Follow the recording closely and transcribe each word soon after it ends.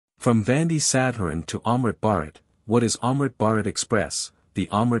From VANDE SADHARAN to AMRIT BHARAT, what is AMRIT BHARAT Express, the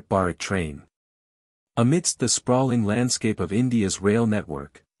AMRIT BHARAT train? Amidst the sprawling landscape of India's rail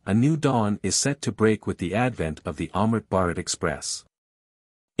network, a new dawn is set to break with the advent of the AMRIT BHARAT Express.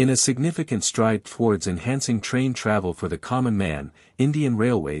 In a significant stride towards enhancing train travel for the common man, Indian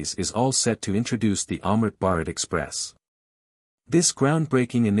Railways is all set to introduce the AMRIT BHARAT Express. This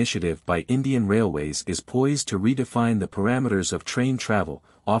groundbreaking initiative by Indian Railways is poised to redefine the parameters of train travel,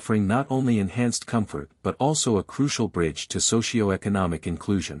 offering not only enhanced comfort but also a crucial bridge to socio-economic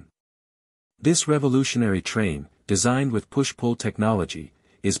inclusion. This revolutionary train, designed with push-pull technology,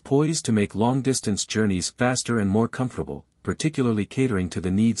 is poised to make long-distance journeys faster and more comfortable, particularly catering to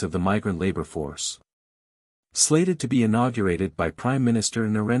the needs of the migrant labor force. Slated to be inaugurated by Prime Minister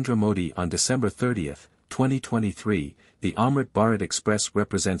Narendra Modi on December 30, 2023, the AMRIT BHARAT Express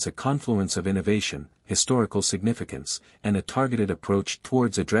represents a confluence of innovation, historical significance, and a targeted approach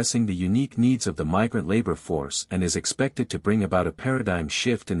towards addressing the unique needs of the migrant labor force and is expected to bring about a paradigm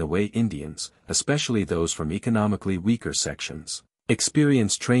shift in the way Indians, especially those from economically weaker sections,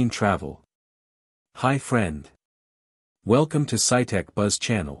 experience train travel. Hi friend. Welcome to SciTech Buzz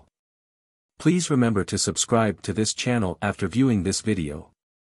channel. Please remember to subscribe to this channel after viewing this video.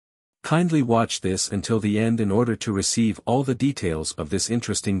 Kindly watch this until the end in order to receive all the details of this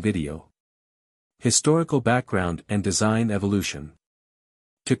interesting video. Historical background and design evolution.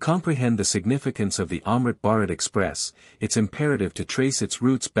 To comprehend the significance of the AMRIT BHARAT Express, it's imperative to trace its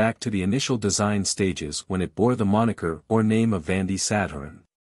roots back to the initial design stages when it bore the moniker or name of VANDE SADHARAN.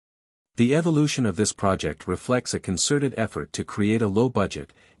 The evolution of this project reflects a concerted effort to create a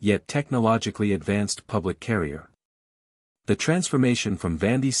low-budget, yet technologically advanced public carrier. The transformation from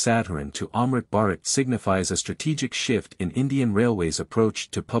VANDE SADHARAN to AMRIT BHARAT signifies a strategic shift in Indian Railways'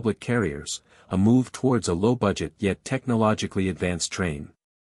 approach to public carriers, a move towards a low-budget yet technologically advanced train.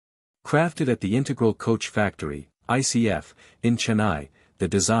 Crafted at the Integral Coach Factory, ICF, in Chennai, the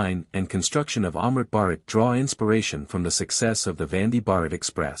design and construction of AMRIT BHARAT draw inspiration from the success of the VANDE BHARAT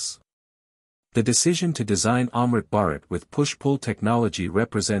Express. The decision to design AMRIT BHARAT with push-pull technology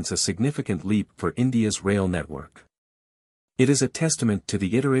represents a significant leap for India's rail network. It is a testament to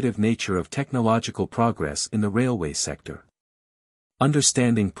the iterative nature of technological progress in the railway sector.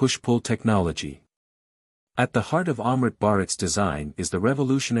 Understanding push-pull technology. At the heart of AMRIT BHARAT's design is the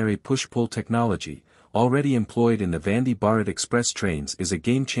revolutionary push-pull technology, already employed in the VANDE BHARAT Express trains is a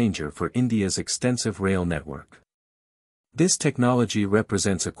game-changer for India's extensive rail network. This technology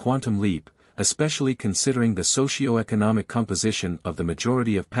represents a quantum leap, especially considering the socio-economic composition of the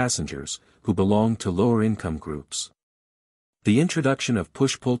majority of passengers, who belong to lower-income groups. The introduction of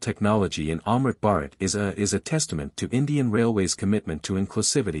push-pull technology in AMRIT BHARAT is a testament to Indian Railways' commitment to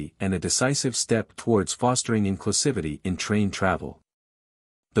inclusivity and a decisive step towards fostering inclusivity in train travel.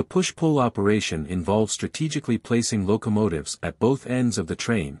 The push-pull operation involves strategically placing locomotives at both ends of the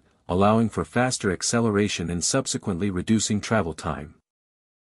train, allowing for faster acceleration and subsequently reducing travel time.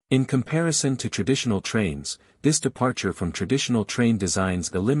 In comparison to traditional trains, this departure from traditional train designs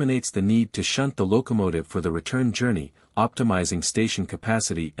eliminates the need to shunt the locomotive for the return journey, optimizing station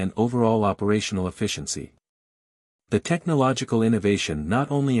capacity and overall operational efficiency. The technological innovation not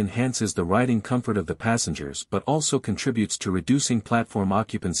only enhances the riding comfort of the passengers but also contributes to reducing platform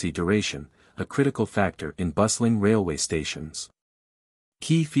occupancy duration, a critical factor in bustling railway stations.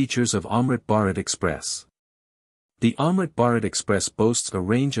 Key features of AMRIT BHARAT Express. The AMRIT BHARAT Express boasts a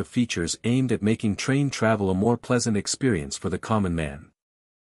range of features aimed at making train travel a more pleasant experience for the common man.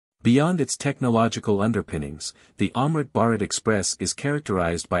 Beyond its technological underpinnings, the AMRIT BHARAT Express is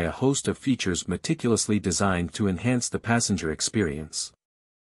characterized by a host of features meticulously designed to enhance the passenger experience.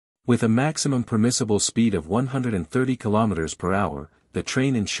 With a maximum permissible speed of 130 km per hour, the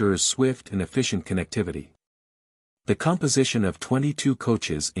train ensures swift and efficient connectivity. The composition of 22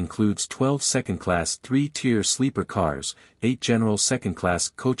 coaches includes 12 second-class 3-tier sleeper cars, 8 general second-class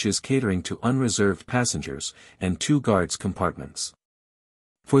coaches catering to unreserved passengers, and 2 guards compartments.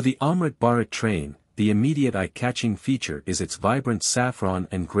 For the AMRIT BHARAT train, the immediate eye-catching feature is its vibrant saffron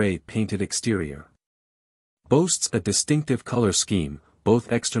and grey painted exterior. Boasts a distinctive color scheme,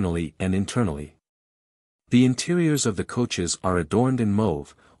 both externally and internally. The interiors of the coaches are adorned in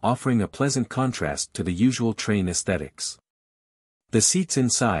mauve, offering a pleasant contrast to the usual train aesthetics. The seats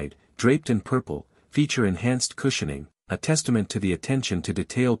inside, draped in purple, feature enhanced cushioning, a testament to the attention to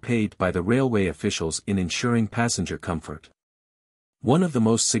detail paid by the railway officials in ensuring passenger comfort. One of the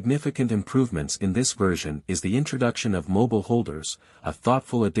most significant improvements in this version is the introduction of mobile holders, a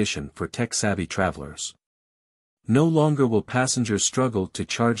thoughtful addition for tech-savvy travelers. No longer will passengers struggle to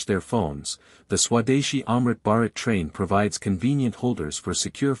charge their phones. The Swadeshi Amrit Bharat train provides convenient holders for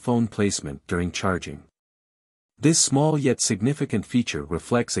secure phone placement during charging. This small yet significant feature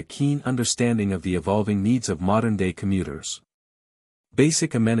reflects a keen understanding of the evolving needs of modern-day commuters.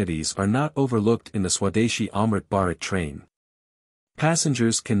 Basic amenities are not overlooked in the Swadeshi Amrit Bharat train.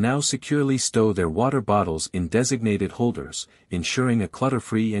 Passengers can now securely stow their water bottles in designated holders, ensuring a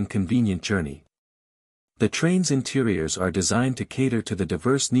clutter-free and convenient journey. The train's interiors are designed to cater to the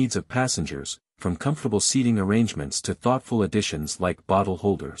diverse needs of passengers, from comfortable seating arrangements to thoughtful additions like bottle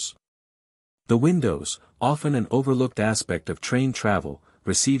holders. The windows, often an overlooked aspect of train travel,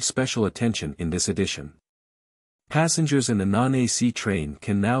 receive special attention in this edition. Passengers in the non-AC train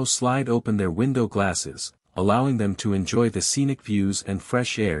can now slide open their window glasses, allowing them to enjoy the scenic views and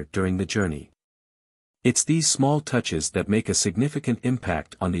fresh air during the journey. It's these small touches that make a significant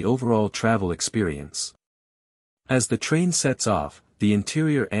impact on the overall travel experience. As the train sets off, the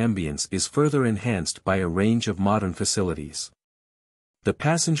interior ambience is further enhanced by a range of modern facilities. The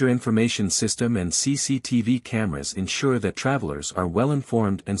passenger information system and CCTV cameras ensure that travelers are well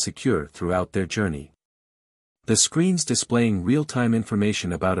informed and secure throughout their journey. The screens displaying real-time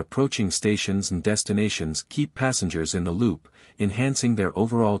information about approaching stations and destinations keep passengers in the loop, enhancing their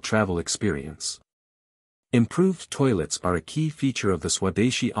overall travel experience. Improved toilets are a key feature of the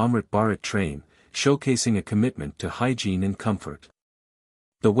Swadeshi Amrit Bharat train, showcasing a commitment to hygiene and comfort.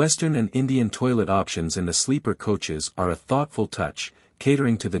 The Western and Indian toilet options in the sleeper coaches are a thoughtful touch,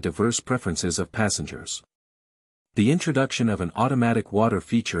 catering to the diverse preferences of passengers. The introduction of an automatic water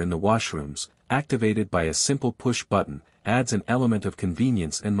feature in the washrooms, activated by a simple push button, adds an element of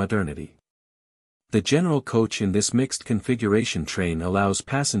convenience and modernity. The general coach in this mixed configuration train allows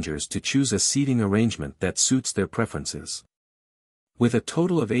passengers to choose a seating arrangement that suits their preferences. With a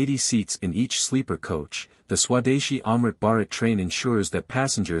total of 80 seats in each sleeper coach, the Swadeshi Amrit Bharat train ensures that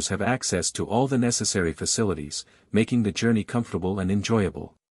passengers have access to all the necessary facilities, making the journey comfortable and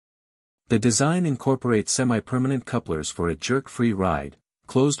enjoyable. The design incorporates semi-permanent couplers for a jerk-free ride,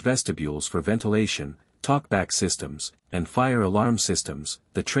 closed vestibules for ventilation, talkback systems, and fire alarm systems.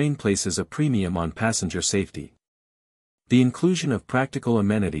 The train places a premium on passenger safety. The inclusion of practical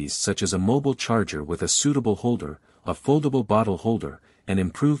amenities such as a mobile charger with a suitable holder, a foldable bottle holder, and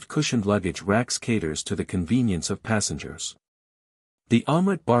improved cushioned luggage racks caters to the convenience of passengers. The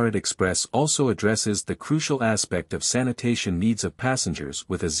Amrit Bharat Express also addresses the crucial aspect of sanitation needs of passengers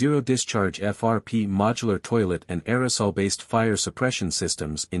with a zero-discharge FRP modular toilet and aerosol-based fire suppression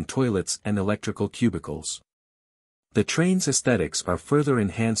systems in toilets and electrical cubicles. The train's aesthetics are further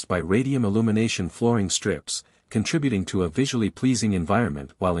enhanced by radium illumination flooring strips, contributing to a visually pleasing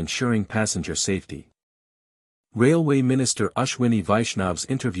environment while ensuring passenger safety. Railway Minister Ashwini Vaishnav's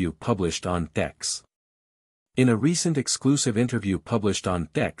interview published on SciTech. In a recent exclusive interview published on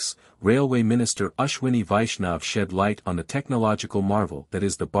SciTech, Railway Minister Ashwini Vaishnav shed light on the technological marvel that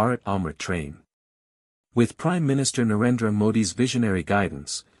is the Bharat Amrit train. With Prime Minister Narendra Modi's visionary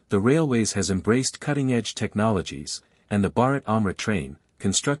guidance, the Railways has embraced cutting-edge technologies, and the Bharat Amrit train,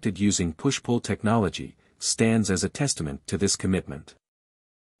 constructed using push-pull technology, stands as a testament to this commitment.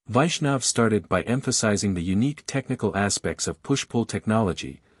 Vaishnav started by emphasizing the unique technical aspects of push-pull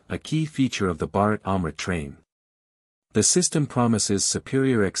technology, a key feature of the Bharat Amrit train. The system promises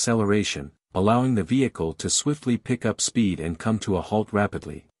superior acceleration, allowing the vehicle to swiftly pick up speed and come to a halt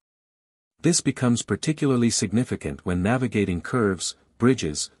rapidly. This becomes particularly significant when navigating curves,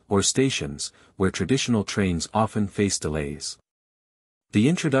 bridges, or stations, where traditional trains often face delays. The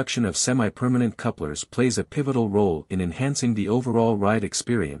introduction of semi-permanent couplers plays a pivotal role in enhancing the overall ride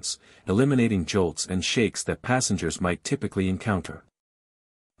experience, eliminating jolts and shakes that passengers might typically encounter.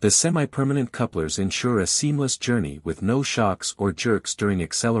 The semi-permanent couplers ensure a seamless journey with no shocks or jerks during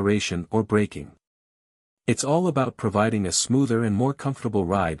acceleration or braking. It's all about providing a smoother and more comfortable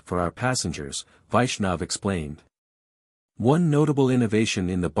ride for our passengers, Vaishnav explained. One notable innovation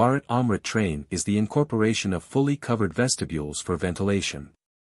in the Bharat Amrit train is the incorporation of fully covered vestibules for ventilation.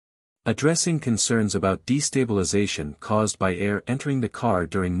 Addressing concerns about destabilization caused by air entering the car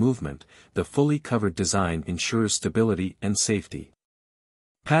during movement, the fully covered design ensures stability and safety.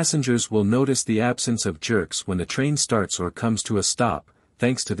 Passengers will notice the absence of jerks when the train starts or comes to a stop,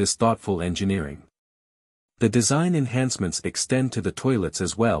 thanks to this thoughtful engineering. The design enhancements extend to the toilets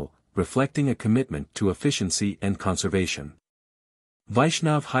as well, reflecting a commitment to efficiency and conservation.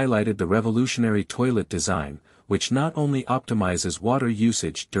 Vaishnav highlighted the revolutionary toilet design, which not only optimizes water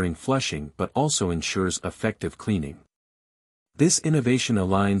usage during flushing but also ensures effective cleaning. This innovation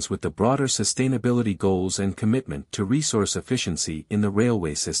aligns with the broader sustainability goals and commitment to resource efficiency in the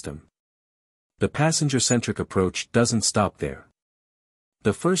railway system. The passenger-centric approach doesn't stop there.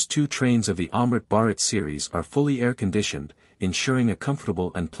 The first 2 trains of the AMRIT Bharat series are fully air-conditioned, ensuring a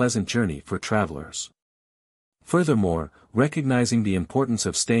comfortable and pleasant journey for travelers. Furthermore, recognizing the importance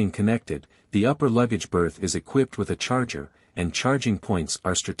of staying connected, the upper luggage berth is equipped with a charger, and charging points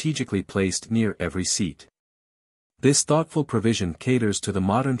are strategically placed near every seat. This thoughtful provision caters to the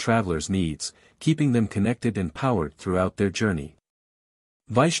modern traveler's needs, keeping them connected and powered throughout their journey.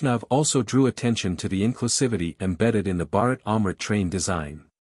 Vaishnav also drew attention to the inclusivity embedded in the Bharat Amrit train design.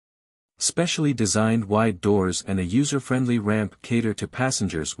 Specially designed wide doors and a user-friendly ramp cater to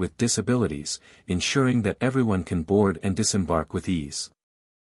passengers with disabilities, ensuring that everyone can board and disembark with ease.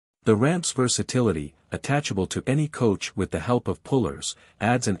 The ramp's versatility, attachable to any coach with the help of pullers,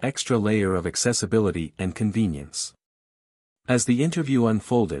 adds an extra layer of accessibility and convenience. As the interview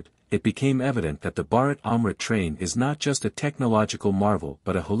unfolded, it became evident that the Bharat Amrit train is not just a technological marvel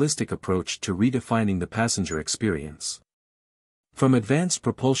but a holistic approach to redefining the passenger experience. From advanced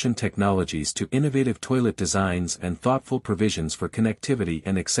propulsion technologies to innovative toilet designs and thoughtful provisions for connectivity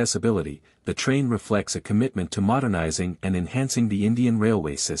and accessibility, the train reflects a commitment to modernizing and enhancing the Indian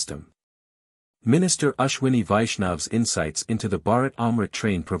railway system. Minister Ashwini Vaishnav's insights into the Bharat Amrit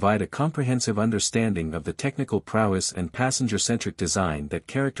train provide a comprehensive understanding of the technical prowess and passenger-centric design that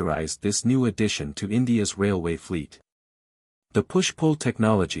characterized this new addition to India's railway fleet. The push-pull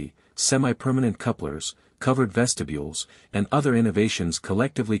technology, semi-permanent couplers, covered vestibules, and other innovations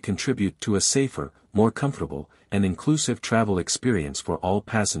collectively contribute to a safer, more comfortable, and inclusive travel experience for all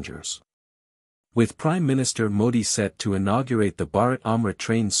passengers. With Prime Minister Modi set to inaugurate the Bharat Amrit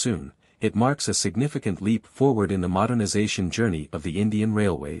train soon, it marks a significant leap forward in the modernization journey of the Indian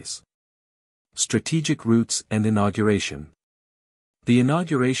Railways. Strategic routes and inauguration. The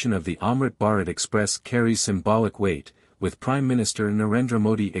inauguration of the Amrit Bharat Express carries symbolic weight, with Prime Minister Narendra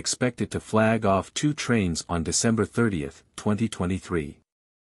Modi expected to flag off 2 trains on December 30, 2023.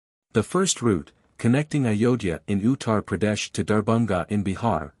 The first route, connecting Ayodhya in Uttar Pradesh to Darbhanga in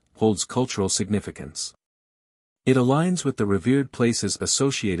Bihar, holds cultural significance. It aligns with the revered places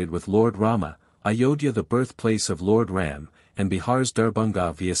associated with Lord Rama, Ayodhya the birthplace of Lord Ram, and Bihar's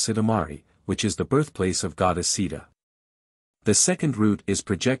Darbhanga via Sitamarhi, which is the birthplace of goddess Sita. The second route is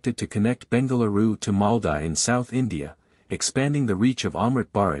projected to connect Bengaluru to Malda in South India, expanding the reach of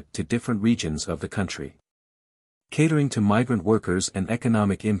Amrit Bharat to different regions of the country. Catering to migrant workers and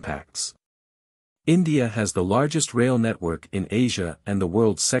economic impacts. India has the largest rail network in Asia and the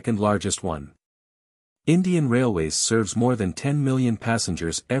world's second largest one. Indian Railways serves more than 10 million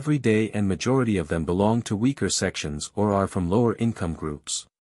passengers every day, and majority of them belong to weaker sections or are from lower income groups.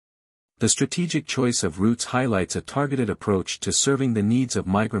 The strategic choice of routes highlights a targeted approach to serving the needs of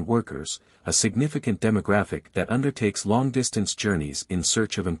migrant workers, a significant demographic that undertakes long-distance journeys in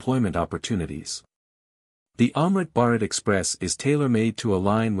search of employment opportunities. The Amrit Bharat Express is tailor-made to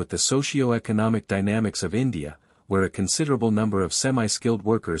align with the socio-economic dynamics of India, where a considerable number of semi-skilled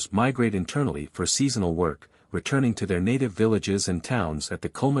workers migrate internally for seasonal work, returning to their native villages and towns at the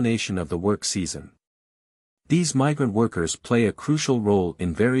culmination of the work season. These migrant workers play a crucial role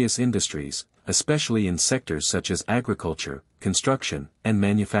in various industries, especially in sectors such as agriculture, construction, and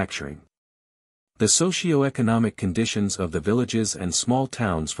manufacturing. The socio-economic conditions of the villages and small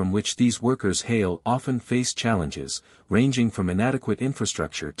towns from which these workers hail often face challenges, ranging from inadequate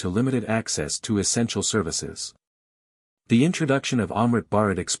infrastructure to limited access to essential services. The introduction of Amrit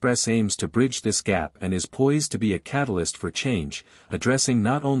Bharat Express aims to bridge this gap and is poised to be a catalyst for change, addressing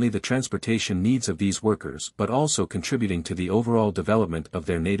not only the transportation needs of these workers but also contributing to the overall development of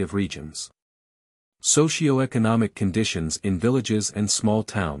their native regions. Socio-economic conditions in villages and small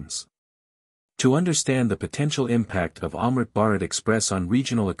towns. To understand the potential impact of Amrit Bharat Express on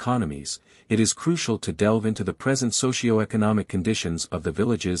regional economies, it is crucial to delve into the present socio-economic conditions of the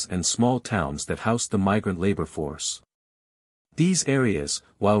villages and small towns that house the migrant labor force. These areas,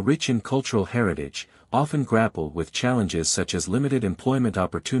 while rich in cultural heritage, often grapple with challenges such as limited employment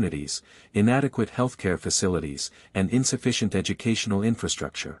opportunities, inadequate healthcare facilities, and insufficient educational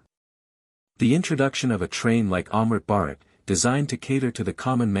infrastructure. The introduction of a train like Amrit Bharat, designed to cater to the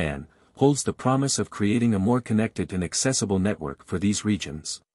common man, holds the promise of creating a more connected and accessible network for these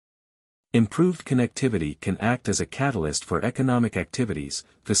regions. Improved connectivity can act as a catalyst for economic activities,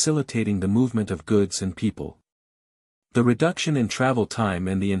 facilitating the movement of goods and people. The reduction in travel time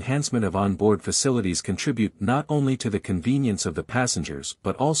and the enhancement of onboard facilities contribute not only to the convenience of the passengers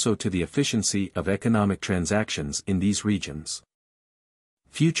but also to the efficiency of economic transactions in these regions.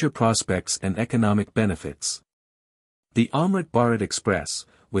 Future prospects and economic benefits. The Amrit Bharat Express,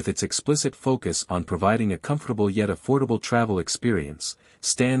 with its explicit focus on providing a comfortable yet affordable travel experience,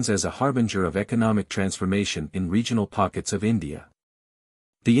 stands as a harbinger of economic transformation in regional pockets of India.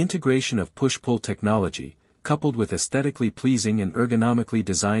 The integration of push-pull technology, coupled with aesthetically pleasing and ergonomically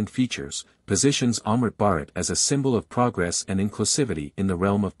designed features, positions Amrit Bharat as a symbol of progress and inclusivity in the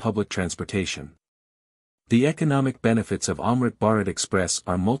realm of public transportation. The economic benefits of Amrit Bharat Express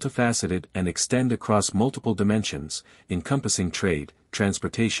are multifaceted and extend across multiple dimensions, encompassing trade,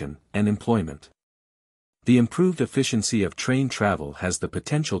 transportation, and employment. The improved efficiency of train travel has the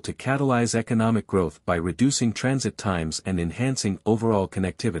potential to catalyze economic growth by reducing transit times and enhancing overall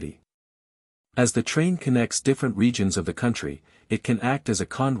connectivity. As the train connects different regions of the country, it can act as a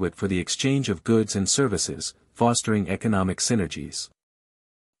conduit for the exchange of goods and services, fostering economic synergies.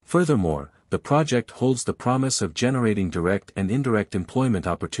 Furthermore, the project holds the promise of generating direct and indirect employment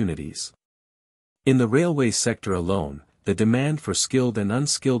opportunities. In the railway sector alone, the demand for skilled and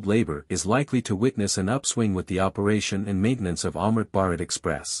unskilled labor is likely to witness an upswing with the operation and maintenance of Amrit Bharat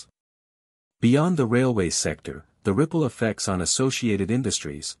Express. Beyond the railway sector, the ripple effects on associated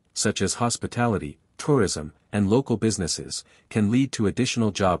industries, such as hospitality, tourism, and local businesses, can lead to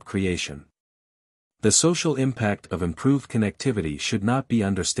additional job creation. The social impact of improved connectivity should not be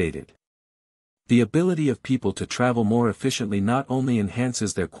understated. The ability of people to travel more efficiently not only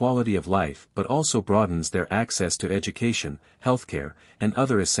enhances their quality of life but also broadens their access to education, healthcare, and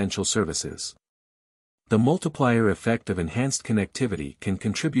other essential services. The multiplier effect of enhanced connectivity can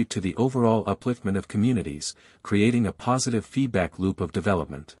contribute to the overall upliftment of communities, creating a positive feedback loop of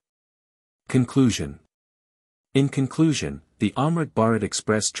development. Conclusion. In conclusion, the Amrit Bharat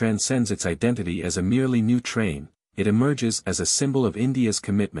Express transcends its identity as a merely new train. It emerges as a symbol of India's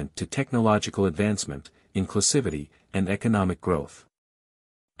commitment to technological advancement, inclusivity, and economic growth.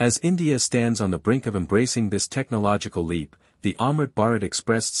 As India stands on the brink of embracing this technological leap, the Amrit Bharat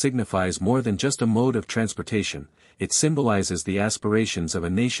Express signifies more than just a mode of transportation, it symbolizes the aspirations of a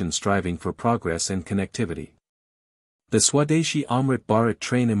nation striving for progress and connectivity. The Swadeshi Amrit Bharat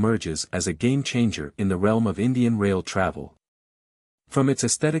train emerges as a game-changer in the realm of Indian rail travel. From its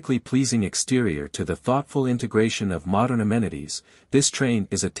aesthetically pleasing exterior to the thoughtful integration of modern amenities, this train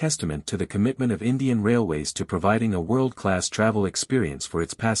is a testament to the commitment of Indian Railways to providing a world-class travel experience for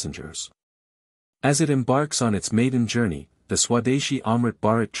its passengers. As it embarks on its maiden journey, the Swadeshi Amrit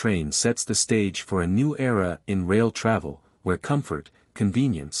Bharat train sets the stage for a new era in rail travel, where comfort,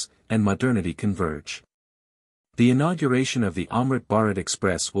 convenience, and modernity converge. The inauguration of the Amrit Bharat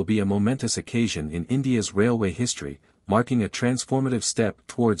Express will be a momentous occasion in India's railway history, marking a transformative step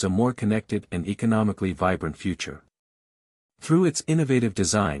towards a more connected and economically vibrant future. Through its innovative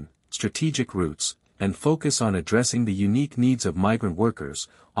design, strategic routes, and focus on addressing the unique needs of migrant workers,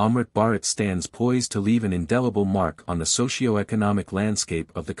 Amrit Bharat stands poised to leave an indelible mark on the socio-economic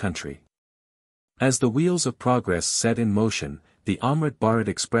landscape of the country. As the wheels of progress set in motion, the Amrit Bharat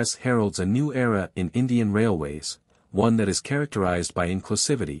Express heralds a new era in Indian railways, one that is characterized by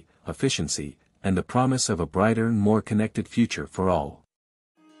inclusivity, efficiency, and the promise of a brighter and more connected future for all.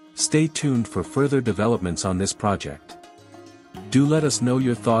 Stay tuned for further developments on this project. Do let us know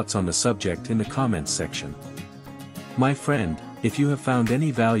your thoughts on the subject in the comments section. My friend, if you have found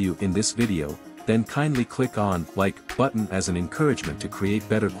any value in this video, then kindly click on like button as an encouragement to create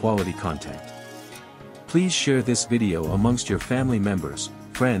better quality content. Please share this video amongst your family members,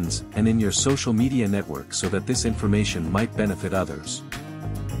 friends, and in your social media network so that this information might benefit others.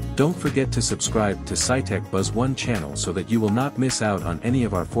 Don't forget to subscribe to SciTech Buzz 1 channel so that you will not miss out on any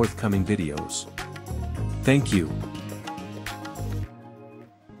of our forthcoming videos. Thank you.